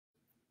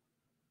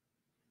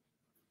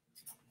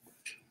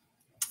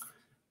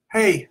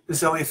Hey, this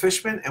is Elliot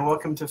Fishman, and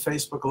welcome to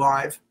Facebook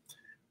Live.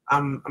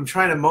 I'm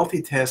trying to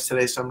multitask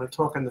today, so I'm going to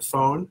talk on the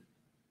phone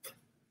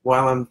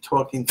while I'm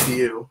talking to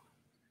you.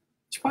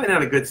 It's probably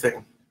not a good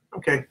thing.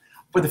 Okay,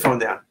 put the phone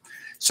down.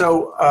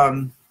 So,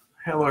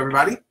 hello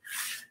everybody,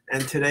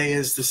 and today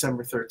is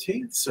December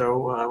 13th,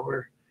 so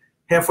we're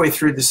halfway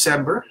through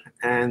December,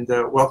 and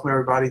welcome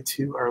everybody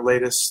to our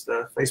latest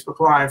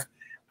Facebook Live.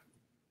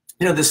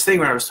 You know, this thing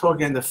where I was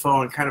talking on the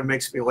phone kind of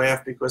makes me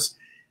laugh because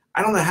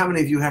I don't know how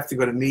many of you have to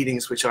go to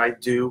meetings, which I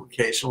do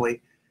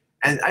occasionally,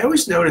 and I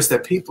always notice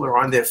that people are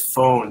on their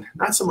phone,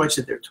 not so much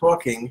that they're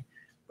talking,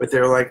 but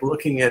they're like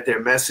looking at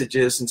their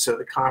messages, and so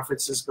the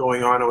conference is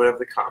going on or whatever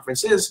the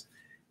conference is,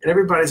 and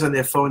everybody's on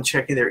their phone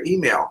checking their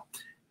email,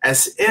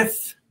 as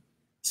if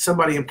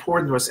somebody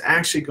important was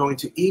actually going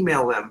to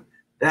email them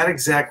that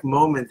exact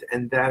moment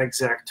and that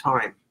exact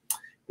time.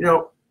 You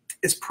know,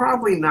 it's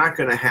probably not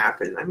going to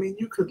happen. I mean,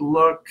 you could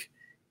look.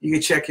 You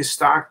can check your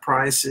stock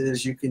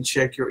prices, you can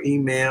check your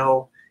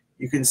email,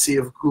 you can see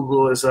if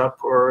Google is up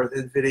or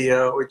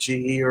NVIDIA or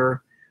GE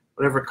or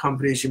whatever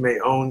companies you may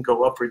own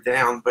go up or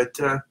down. But,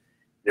 you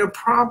know,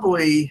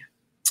 probably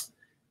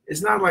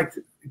it's not like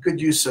a good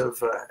use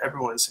of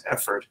everyone's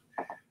effort.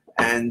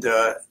 And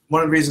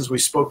one of the reasons we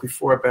spoke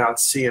before about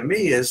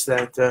CME is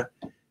that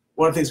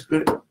one of the things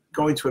good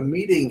going to a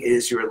meeting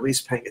is you're at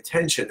least paying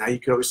attention. Now, you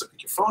can always look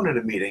at your phone at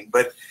a meeting,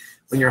 but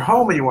when you're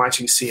home and you're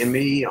watching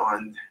CME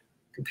on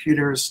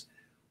computers,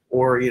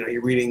 or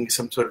you're reading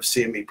some sort of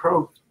CME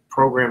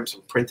program,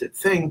 some printed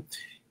thing,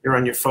 you're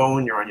on your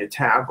phone, you're on your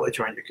tablet,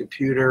 you're on your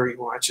computer,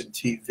 you're watching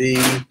TV,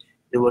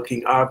 you're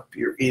looking up,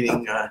 you're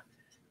eating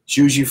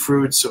juji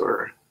fruits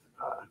or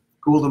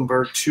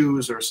Guldenberg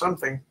chews or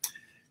something.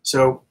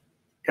 So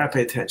gotta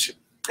pay attention.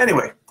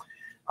 Anyway,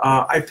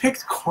 I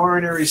picked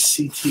coronary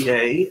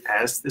CTA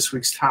as this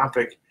week's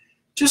topic.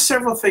 Just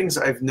several things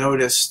I've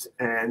noticed,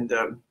 and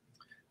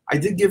I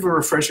did give a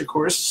refresher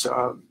course.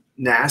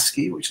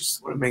 NASCI, which is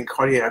one of the main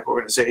cardiac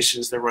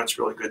organizations that runs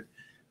a really good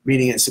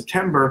meeting in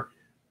September,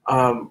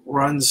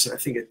 runs, I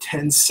think, a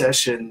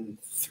 10-session,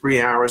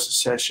 3 hours a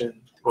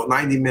session, well,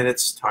 90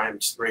 minutes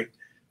times 3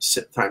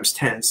 times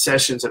 10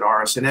 sessions at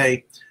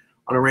RSNA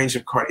on a range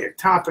of cardiac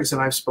topics,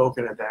 and I've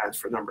spoken at that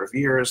for a number of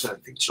years. And I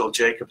think Jill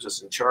Jacobs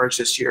is in charge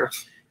this year,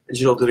 and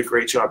Jill did a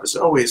great job as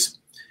always.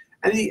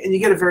 And you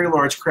get a very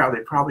large crowd.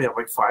 They probably have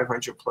like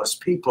 500 plus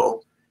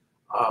people,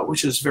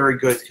 which is very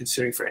good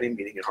considering for any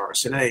meeting at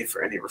RSNA,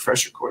 for any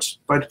refresher course.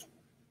 But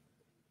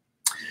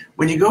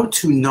when you go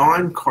to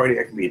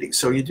non-cardiac meetings,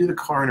 so you do the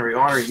coronary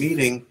artery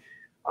meeting,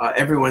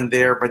 everyone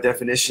there by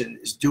definition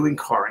is doing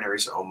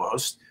coronaries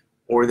almost,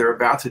 or they're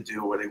about to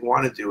do, or they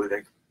want to do,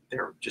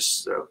 they're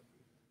just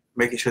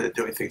making sure they're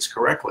doing things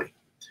correctly.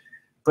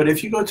 But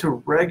if you go to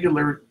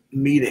regular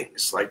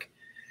meetings, like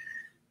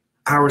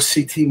our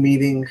CT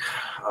meeting,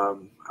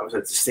 I was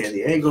at the San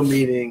Diego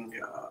meeting,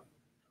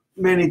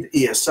 many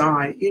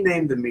ESI, you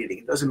name the meeting,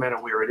 it doesn't matter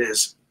where it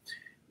is.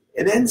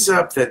 It ends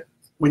up that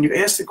when you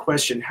ask the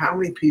question, how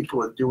many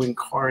people are doing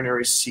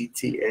coronary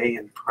CTA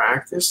in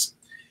practice,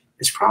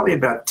 it's probably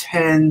about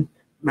 10,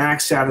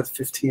 max out of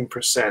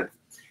 15%.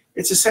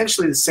 It's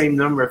essentially the same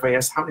number if I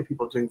asked how many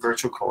people are doing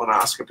virtual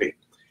colonoscopy,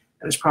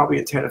 and it's probably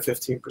a 10 or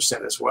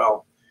 15% as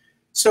well.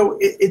 So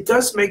it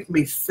does make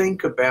me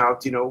think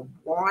about,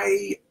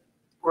 why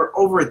we're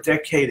over a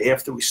decade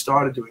after we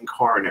started doing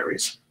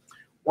coronaries.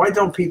 Why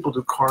don't people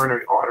do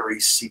coronary artery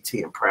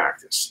CT in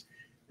practice?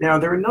 Now,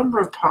 there are a number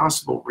of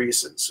possible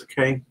reasons,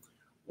 okay?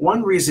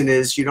 One reason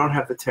is you don't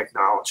have the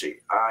technology.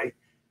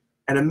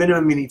 At a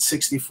minimum, you need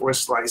 64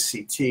 slice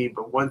CT,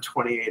 but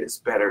 128 is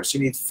better. So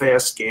you need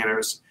fast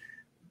scanners,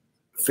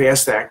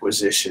 fast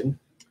acquisition.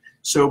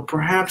 So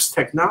perhaps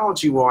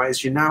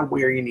technology-wise, you're not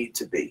where you need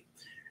to be.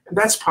 And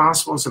that's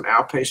possible in some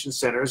outpatient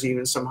centers,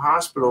 even some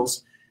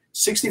hospitals.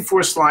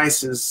 64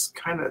 slice is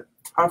kind of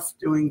tough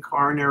doing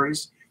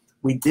coronaries.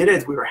 We did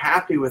it, we were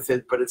happy with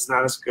it, but it's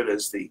not as good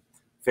as the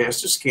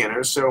faster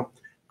scanners. So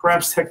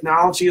perhaps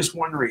technology is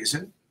one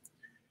reason.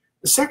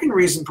 The second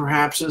reason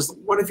perhaps is,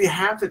 what if you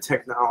have the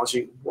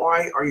technology?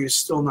 Why are you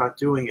still not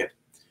doing it?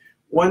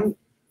 One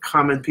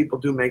comment people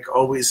do make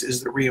always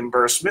is the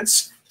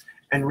reimbursements.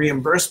 And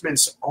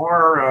reimbursements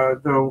are,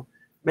 though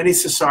many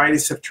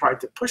societies have tried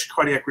to push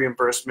cardiac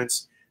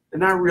reimbursements, they're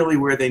not really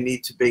where they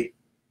need to be.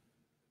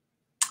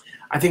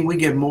 I think we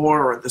get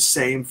more or the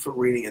same for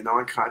reading a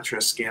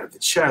non-contrast scan of the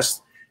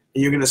chest,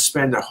 and you're going to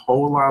spend a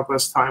whole lot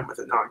less time with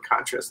a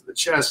non-contrast of the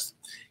chest.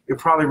 You'll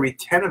probably read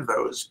 10 of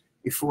those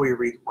before you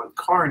read one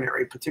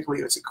coronary,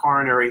 particularly if it's a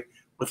coronary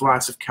with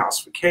lots of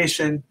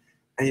calcification,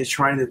 and you're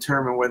trying to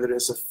determine whether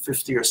there's a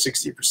 50 or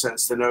 60%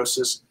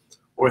 stenosis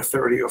or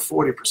 30 or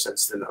 40%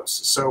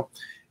 stenosis. So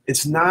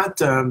it's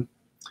not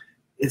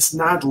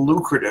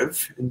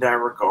lucrative in that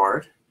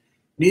regard.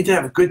 You need to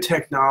have good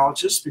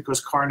technologists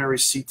because coronary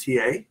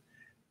CTA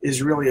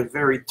is really a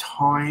very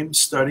time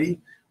study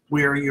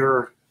where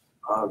you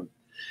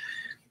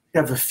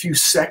have a few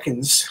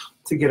seconds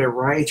to get it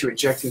right. You're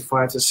injecting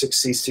 5 to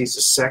 6 cc's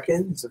a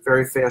second. It's a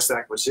very fast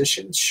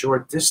acquisition,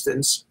 short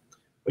distance,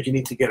 but you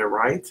need to get it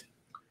right.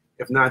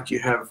 If not, you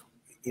have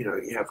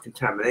you have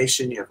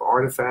contamination, you have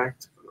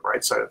artifact on the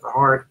right side of the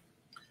heart,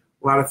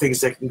 a lot of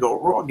things that can go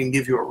wrong and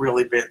give you a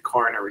really bad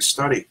coronary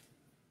study.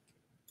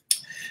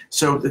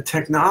 So the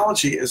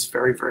technology is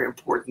very, very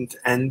important,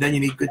 and then you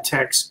need good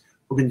techs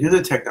who can do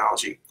the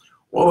technology.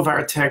 All of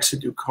our techs who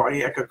do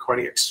cardiac are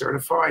cardiac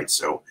certified,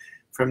 so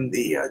from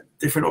the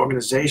different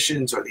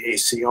organizations or the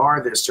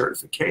ACR, there's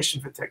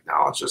certification for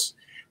technologists.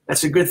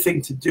 That's a good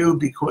thing to do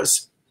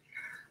because,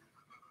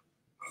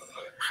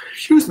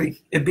 excuse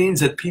me, it means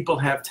that people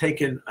have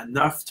taken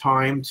enough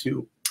time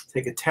to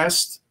take a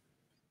test,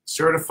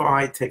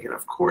 certify, take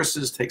enough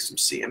courses, take some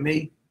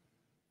CME,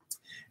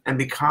 and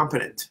be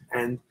competent.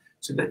 And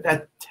so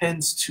that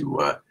tends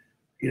to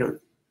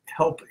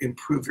help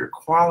improve your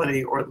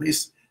quality, or at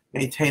least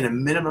maintain a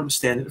minimum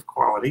standard of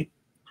quality.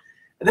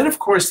 And then, of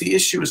course, the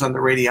issue is on the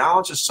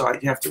radiologist side.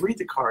 You have to read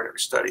the coronary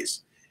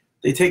studies.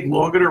 They take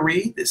longer to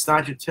read. It's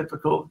not your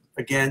typical,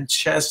 again,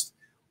 chest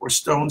or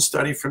stone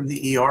study from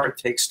the ER. It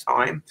takes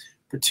time,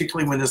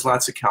 particularly when there's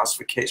lots of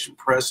calcification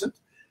present.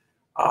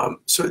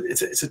 So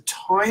it's a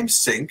time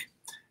sink.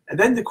 And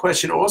then the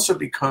question also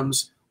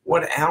becomes,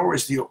 what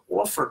hours do you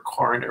offer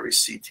coronary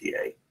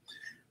CTA?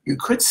 You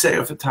could say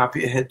off the top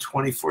of your head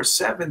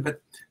 24/7,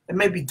 but it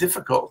may be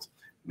difficult.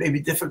 It may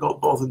be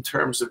difficult both in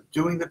terms of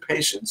doing the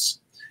patients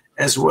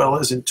as well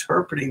as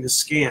interpreting the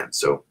scan.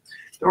 So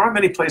there aren't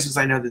many places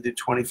I know that do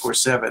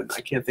 24/7.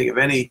 I can't think of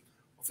any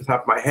off the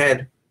top of my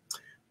head.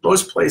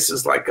 Most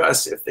places like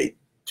us, if they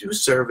do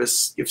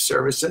give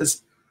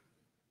services,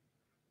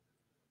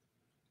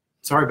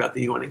 sorry about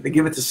the yawning, they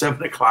give it to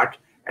 7 o'clock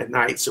at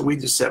night. So we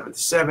do 7 to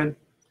 7,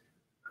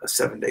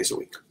 7 days a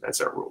week. That's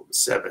our rule, the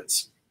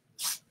sevens.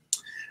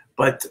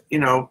 But,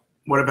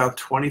 what about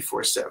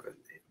 24/7?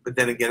 But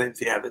then again,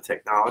 if you have the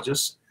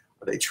technologists,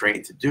 are they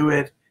trained to do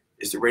it?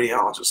 Is the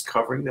radiologist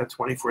covering that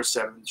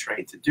 24/7,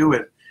 trained to do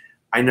it?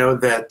 I know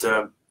that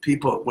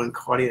people, when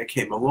cardiac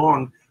came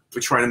along,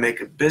 were trying to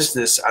make a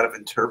business out of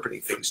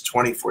interpreting things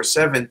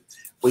 24/7,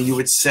 where you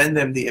would send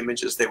them the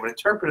images, they would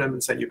interpret them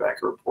and send you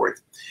back a report.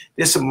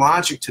 There's some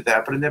logic to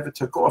that, but it never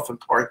took off, in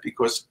part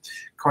because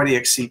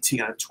cardiac CT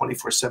on a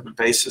 24/7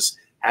 basis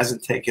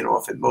hasn't taken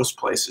off, and most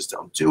places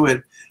don't do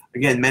it.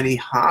 Again, many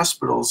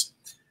hospitals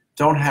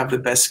don't have the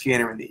best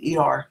scanner in the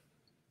ER.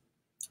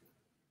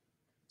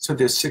 So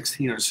there's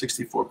 16 or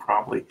 64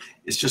 probably.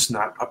 It's just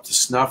not up to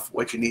snuff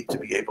what you need to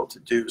be able to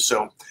do.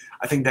 So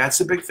I think that's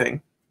a big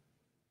thing.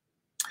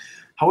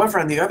 However,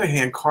 on the other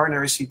hand,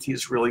 coronary CT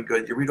is really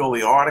good. You read all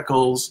the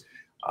articles.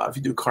 If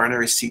you do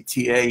coronary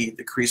CTA, you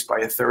decrease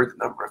by 1/3 the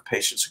number of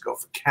patients who go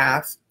for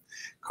cath.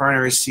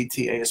 Coronary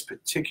CTA is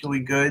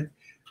particularly good.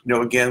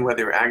 Again,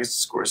 whether your Agassiz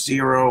score is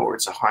 0 or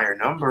it's a higher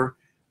number,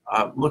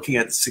 looking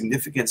at the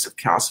significance of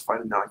calcified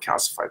and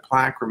non-calcified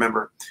plaque.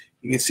 Remember,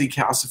 you can see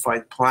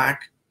calcified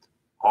plaque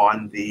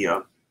on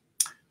the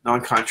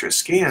non-contrast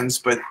scans,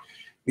 but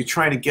you're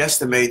trying to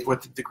guesstimate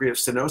what the degree of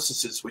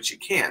stenosis is, which you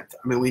can't.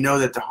 I mean, we know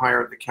that the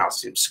higher the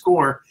calcium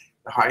score,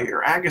 the higher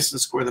your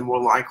Agassiz score, the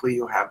more likely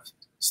you'll have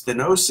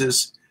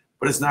stenosis,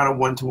 but it's not a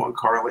one-to-one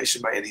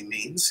correlation by any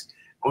means.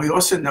 And we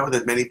also know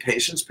that many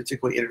patients,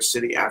 particularly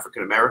inner-city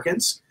African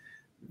Americans,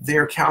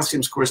 their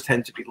calcium scores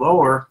tend to be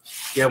lower,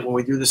 yet when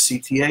we do the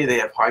CTA, they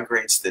have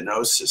high-grade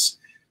stenosis.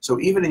 So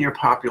even in your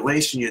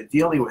population you're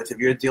dealing with, if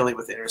you're dealing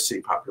with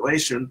inner-city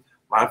population,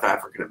 a lot of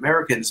African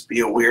Americans, be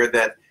aware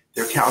that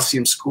their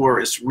calcium score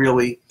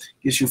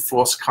gives you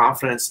false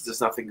confidence that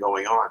there's nothing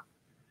going on,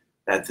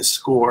 that the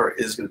score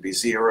is going to be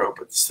 0,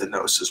 but the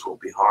stenosis will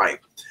be high.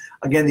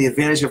 Again, the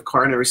advantage of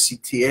coronary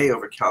CTA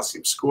over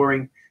calcium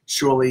scoring,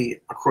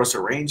 surely across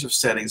a range of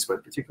settings,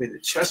 but particularly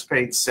the chest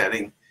pain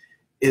setting,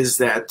 is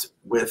that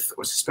with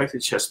suspected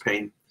chest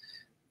pain,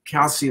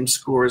 calcium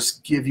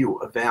scores give you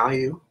a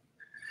value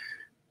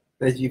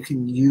that you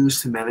can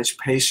use to manage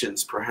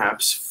patients,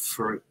 perhaps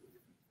for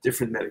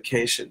different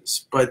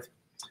medications. But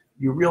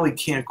you really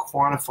can't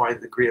quantify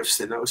the degree of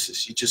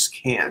stenosis. You just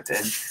can't.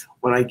 And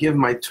when I give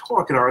my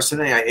talk at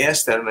RSNA, I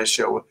ask that, and I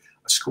show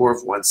a score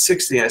of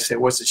 160. I say,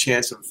 what's the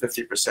chance of a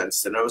 50%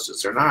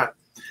 stenosis or not?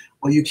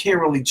 Well, you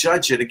can't really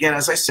judge it. Again,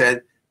 as I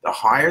said, the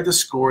higher the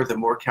score, the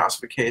more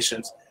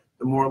calcifications,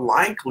 the more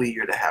likely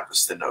you're to have a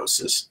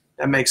stenosis.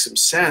 That makes some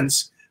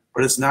sense,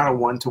 but it's not a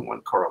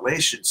one-to-one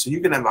correlation. So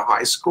you can have a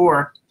high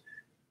score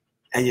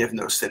and you have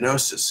no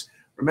stenosis.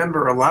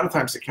 Remember, a lot of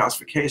times the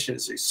calcification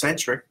is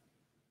eccentric.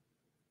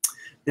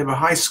 You have a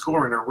high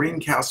score in a ring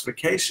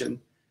calcification,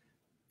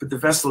 but the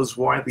vessel is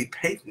widely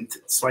patent.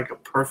 It's like a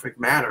perfect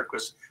matter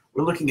because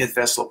we're looking at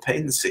vessel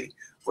patency.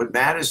 What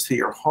matters to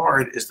your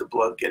heart is the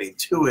blood getting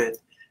to it,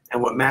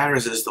 and what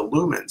matters is the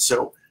lumen.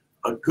 So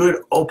a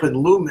good open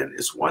lumen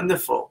is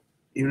wonderful.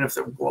 Even if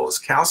the wall is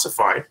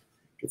calcified,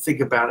 you can think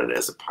about it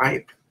as a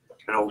pipe,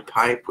 an old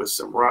pipe with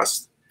some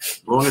rust.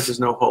 As long as there's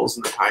no holes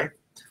in the pipe,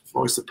 as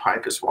long as the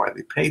pipe is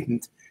widely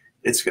patent,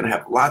 it's going to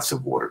have lots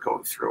of water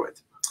going through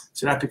it.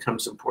 So that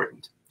becomes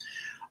important.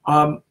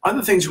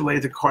 Other things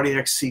related to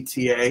cardiac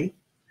CTA.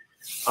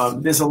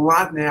 There's a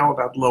lot now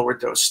about lower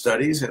dose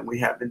studies, and we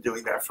have been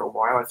doing that for a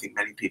while. I think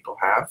many people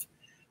have.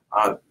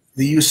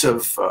 The use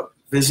of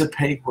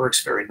VisiPake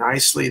works very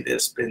nicely.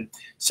 There's been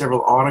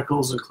several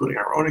articles, including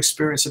our own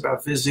experience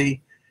about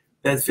Visi,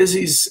 that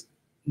Visi's,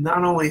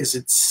 not only is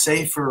it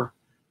safer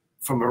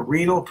from a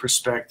renal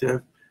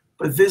perspective,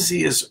 but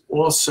Visi is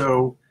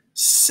also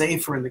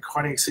safer in the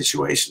cardiac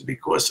situation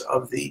because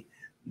of the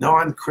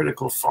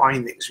non-critical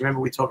findings. Remember,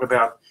 we talk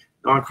about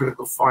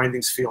non-critical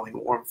findings, feeling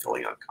warm,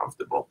 feeling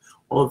uncomfortable,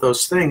 all of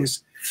those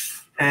things.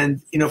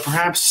 And, you know,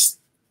 perhaps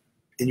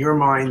in your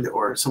mind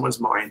or someone's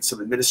mind, some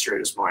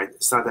administrator's mind,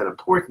 it's not that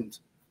important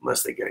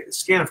unless they get a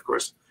scan, of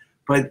course.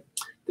 But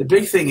the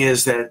big thing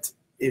is that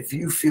if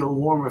you feel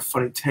warm or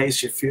funny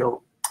taste, you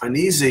feel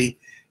uneasy,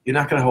 you're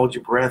not going to hold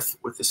your breath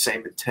with the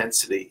same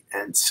intensity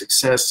and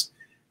success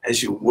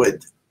as you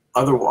would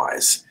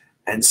otherwise.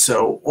 And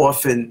so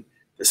often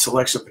the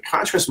selection of the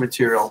contrast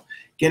material,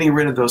 getting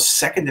rid of those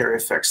secondary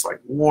effects like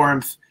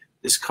warmth,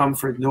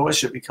 discomfort,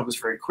 nausea becomes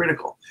very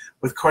critical.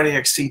 With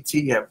cardiac CT,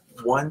 you have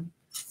one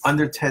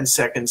under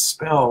 10-second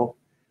spell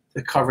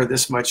to cover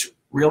this much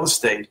real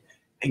estate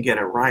and get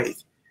it right.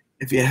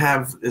 If you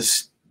have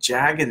this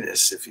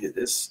jaggedness, if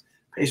this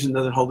patient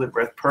doesn't hold their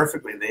breath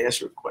perfectly and they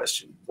ask you a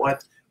question,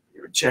 what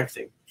you're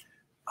rejecting,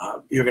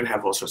 you're going to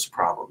have all sorts of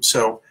problems.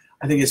 So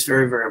I think it's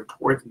very, very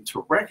important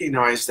to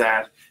recognize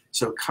that.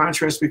 So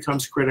contrast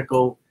becomes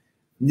critical.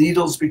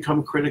 Needles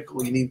become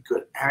critical. You need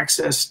good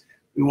access.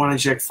 We want to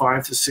inject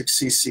 5 to 6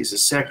 cc's a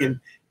second.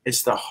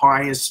 It's the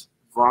highest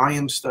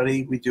volume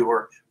study we do,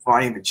 or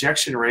volume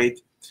injection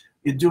rate.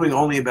 You're doing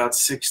only about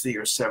 60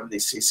 or 70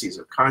 cc's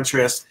of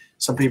contrast.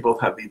 Some people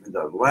have even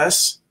done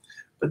less,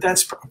 but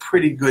that's a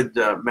pretty good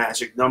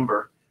magic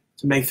number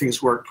to make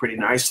things work pretty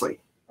nicely.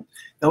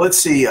 Now let's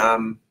see, I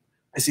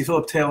see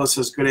Philip Taylor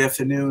says, good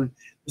afternoon.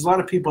 There's a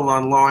lot of people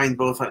online,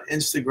 both on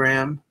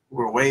Instagram,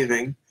 who are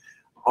waving,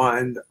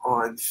 on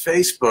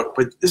Facebook,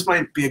 but this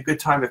might be a good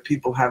time if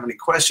people have any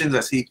questions.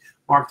 I see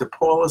Mark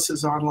DePaulis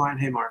is online.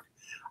 Hey, Mark.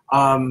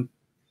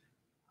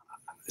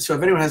 So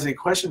if anyone has any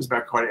questions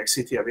about cardiac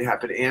CT, I'd be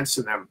happy to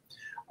answer them.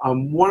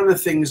 One of the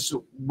things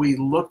we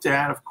looked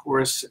at, of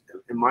course,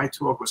 in my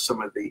talk was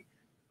some of the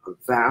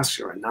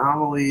vascular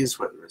anomalies,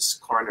 whether it's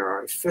coronary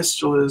artery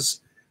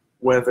fistulas,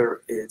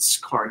 whether it's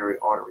coronary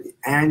artery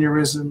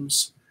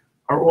aneurysms,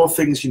 are all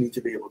things you need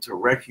to be able to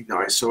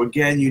recognize. So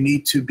again, you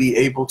need to be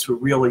able to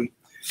really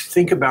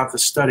think about the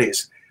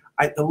studies.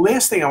 The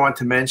last thing I want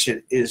to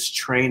mention is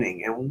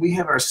training. And when we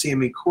have our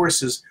CME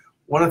courses,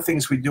 one of the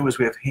things we do is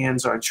we have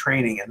hands-on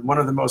training. And one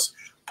of the most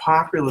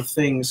popular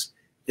things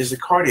is the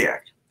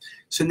cardiac.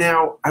 So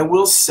now I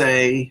will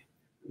say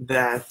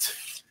that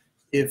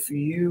if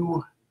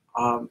you,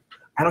 I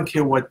don't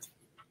care what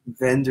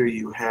vendor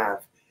you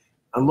have,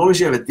 as long as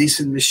you have a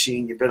decent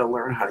machine, you better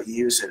learn how to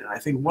use it. And I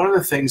think one of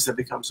the things that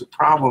becomes a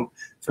problem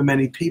for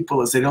many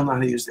people is they don't know how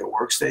to use their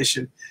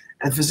workstation.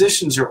 And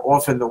physicians are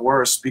often the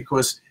worst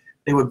because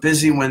they were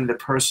busy when the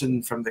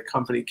person from the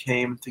company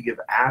came to give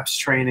apps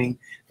training.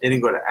 They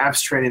didn't go to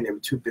apps training. They were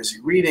too busy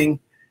reading.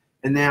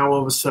 And now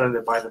all of a sudden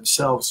they're by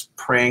themselves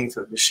praying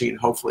to the machine.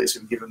 Hopefully it's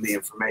going to give them the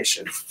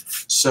information.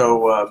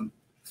 So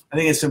I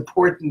think it's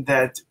important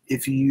that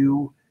if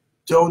you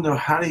don't know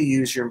how to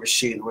use your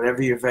machine,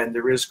 whatever your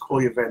vendor is,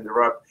 call your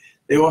vendor up.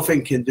 They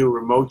often can do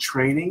remote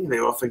training. They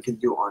often can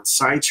do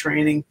on-site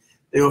training.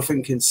 They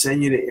often can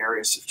send you to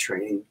areas of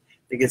training.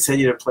 They can send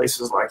you to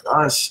places like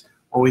us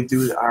when we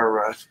do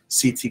our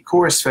CT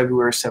course,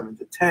 February 7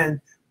 to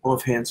 10. We'll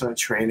have hands-on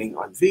training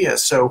on VIA.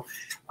 So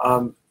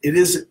it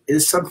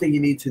is something you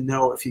need to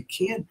know. If you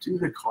can't do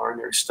the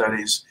coronary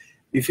studies,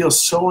 you feel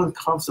so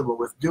uncomfortable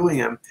with doing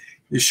them,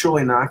 you're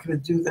surely not going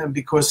to do them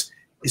because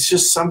it's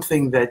just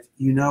something that,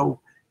 you know,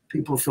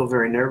 people feel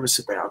very nervous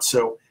about.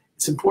 So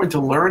it's important to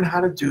learn how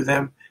to do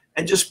them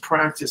and just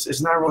practice.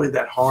 It's not really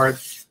that hard.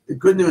 The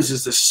good news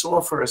is the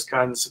software has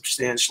gotten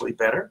substantially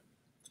better.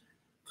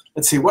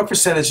 Let's see, what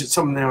percentage,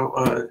 someone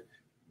now,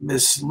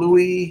 Ms.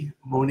 Louis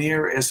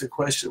Monier asked the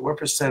question, what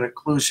percent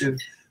occlusion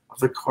of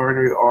the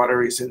coronary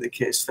arteries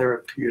indicates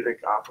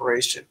therapeutic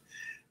operation?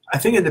 I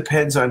think it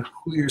depends on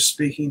who you're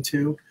speaking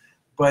to,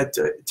 but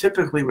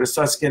typically when it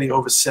starts getting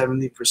over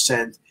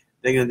 70%,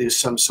 they're going to do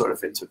some sort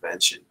of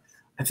intervention.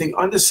 I think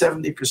under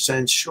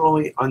 70%,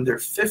 surely under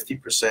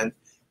 50%,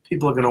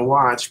 people are going to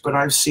watch, but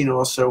I've seen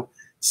also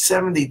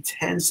 70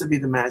 tends to be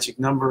the magic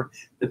number,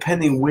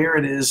 depending where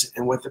it is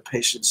and what the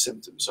patient's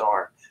symptoms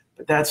are.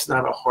 But that's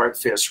not a hard,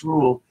 fast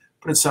rule,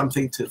 but it's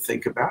something to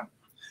think about.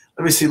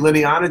 Let me see,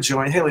 Liliana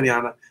joined. Hey,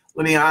 Liliana.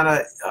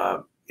 Liliana,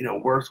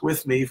 worked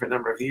with me for a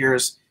number of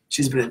years.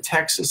 She's been in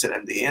Texas at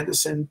MD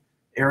Anderson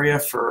area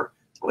for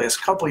the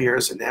last couple of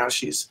years, and now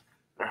she's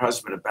her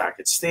husband are back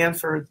at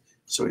Stanford.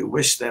 So we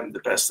wish them the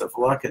best of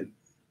luck, and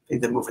I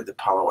think they're moving to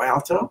Palo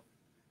Alto.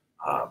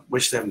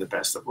 Wish them the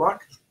best of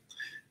luck.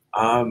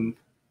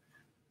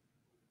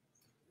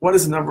 What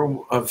is the number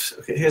of,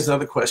 okay, here's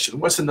another question.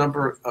 What's the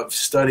number of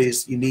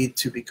studies you need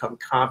to become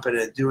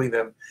competent at doing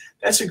them?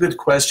 That's a good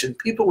question.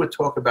 People would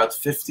talk about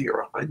 50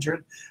 or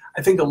 100.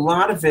 I think a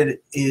lot of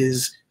it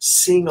is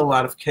seeing a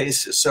lot of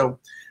cases. So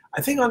I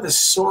think on the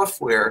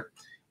software,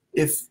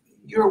 if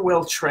you're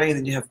well trained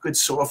and you have good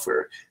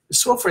software, the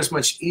software is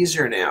much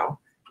easier now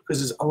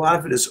because a lot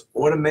of it is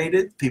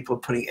automated. People are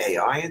putting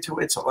AI into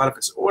it, so a lot of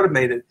it's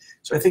automated.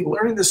 So I think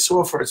learning the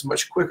software is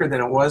much quicker than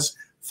it was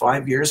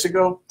 5 years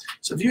ago.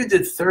 So if you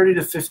did 30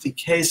 to 50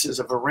 cases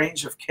of a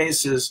range of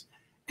cases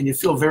and you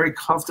feel very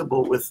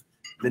comfortable with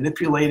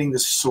manipulating the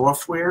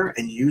software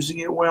and using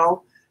it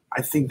well,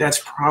 I think that's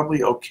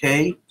probably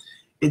okay.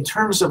 In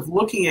terms of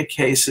looking at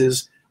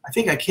cases, I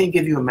think I can't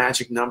give you a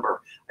magic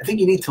number. I think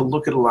you need to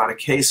look at a lot of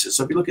cases.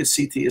 So if you look at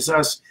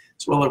CTisus,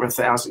 it's well over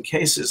 1,000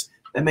 cases.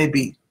 That may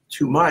be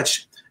too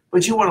much,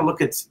 but you want to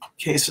look at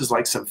cases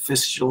like some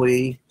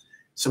fistulae,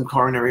 some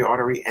coronary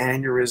artery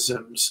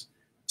aneurysms,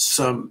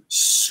 some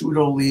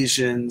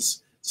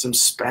pseudo-lesions, some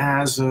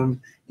spasm.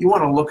 You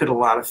want to look at a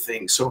lot of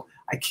things. So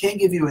I can't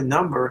give you a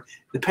number.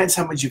 It depends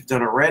how much you've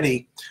done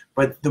already,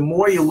 but the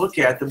more you look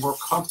at, the more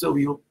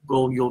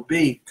comfortable you'll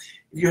be.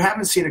 If you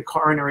haven't seen a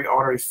coronary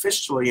artery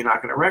fistula, you're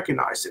not going to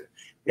recognize it.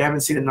 If you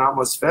haven't seen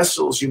anomalous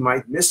vessels, you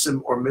might miss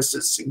them or miss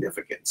its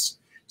significance.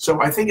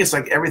 So I think it's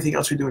like everything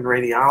else we do in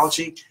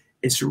radiology.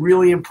 It's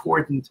really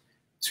important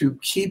to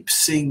keep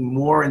seeing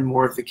more and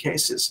more of the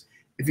cases.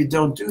 If you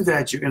don't do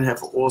that, you're going to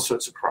have all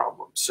sorts of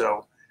problems.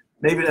 So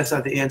maybe that's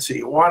not the answer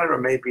you wanted, or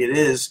maybe it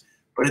is,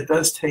 but it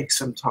does take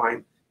some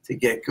time to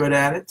get good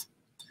at it.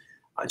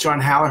 John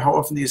Haller, how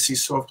often do you see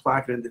soft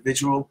plaque in an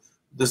individual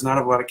who does not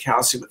have a lot of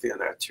calcium within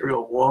the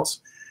arterial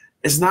walls?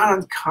 It's not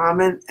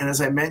uncommon, and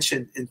as I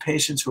mentioned, in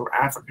patients who are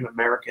African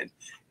American,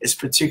 it's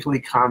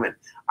particularly common.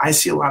 I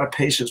see a lot of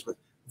patients with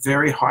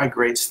very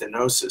high-grade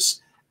stenosis.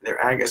 Their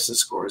Agassiz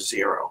score is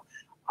 0.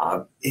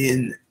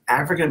 In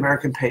African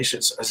American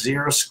patients, a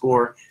 0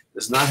 score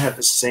does not have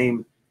the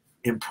same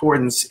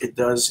importance it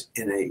does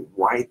in a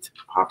white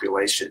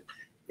population.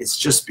 It's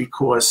just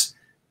because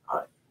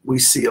we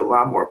see a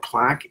lot more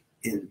plaque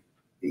in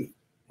the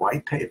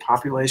white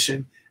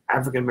population,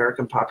 African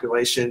American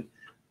population,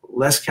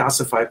 less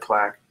calcified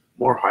plaque,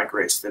 more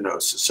high-grade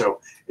stenosis.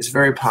 So it's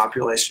very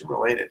population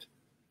related.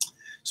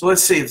 So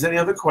let's see if there's any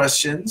other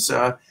questions.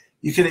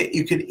 You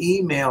can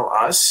email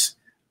us.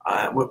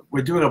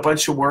 We're doing a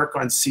bunch of work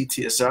on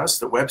CTisus,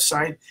 the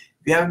website.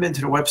 If you haven't been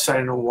to the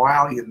website in a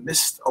while, you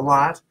missed a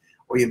lot,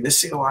 or you're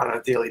missing a lot on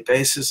a daily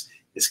basis.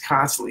 It's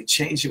constantly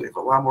changing. We have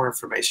a lot more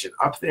information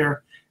up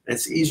there, and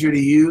it's easier to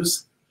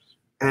use.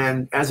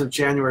 And as of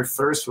January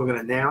 1st, we're going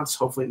to announce,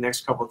 hopefully in the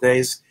next couple of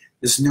days,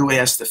 this new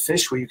Ask the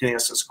Fish, where you can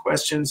ask us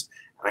questions,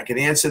 and I can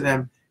answer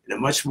them in a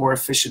much more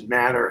efficient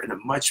manner, in a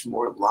much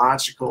more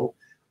logical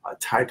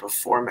type of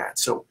format.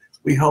 So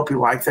we hope you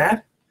like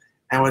that.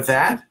 And with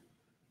that,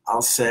 I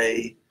would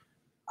say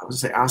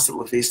hasta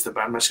la vista,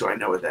 but I'm not sure I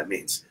know what that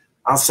means.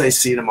 I'll say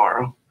see you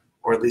tomorrow,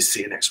 or at least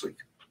see you next week.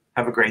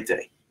 Have a great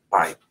day.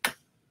 Bye.